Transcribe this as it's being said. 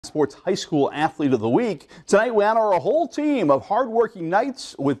Sports High School Athlete of the Week. Tonight we honor a whole team of hardworking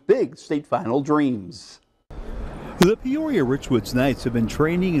Knights with big state final dreams. The Peoria Richwoods Knights have been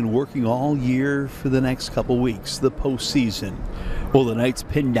training and working all year for the next couple weeks, the postseason. Well, the Knights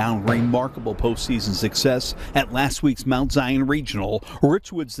pinned down remarkable postseason success at last week's Mount Zion Regional.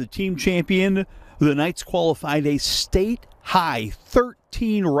 Richwoods, the team champion, the Knights qualified a state-high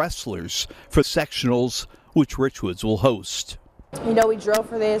 13 wrestlers for sectionals, which Richwoods will host. You know, we drove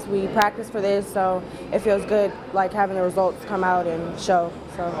for this, we practiced for this, so it feels good, like having the results come out and show.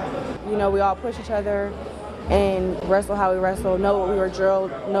 So, you know, we all push each other and wrestle how we wrestle, know what we were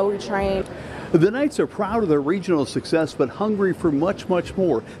drilled, know we trained. The Knights are proud of their regional success, but hungry for much, much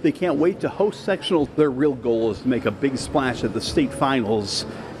more. They can't wait to host sectionals. Their real goal is to make a big splash at the state finals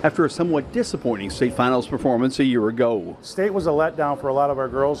after a somewhat disappointing state finals performance a year ago. State was a letdown for a lot of our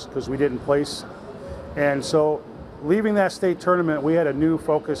girls because we didn't place, and so leaving that state tournament, we had a new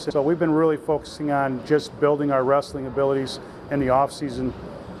focus. So we've been really focusing on just building our wrestling abilities in the off season,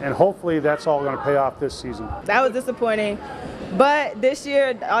 and hopefully that's all going to pay off this season. That was disappointing, but this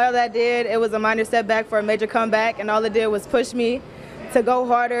year all that did, it was a minor setback for a major comeback, and all it did was push me to go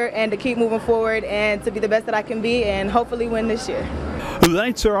harder and to keep moving forward and to be the best that I can be and hopefully win this year. The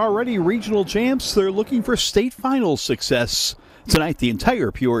Knights are already regional champs. They're looking for state final success. Tonight, the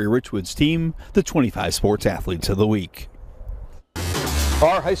entire Peoria Richwoods team, the 25 Sports Athletes of the Week.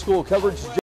 Our high school coverage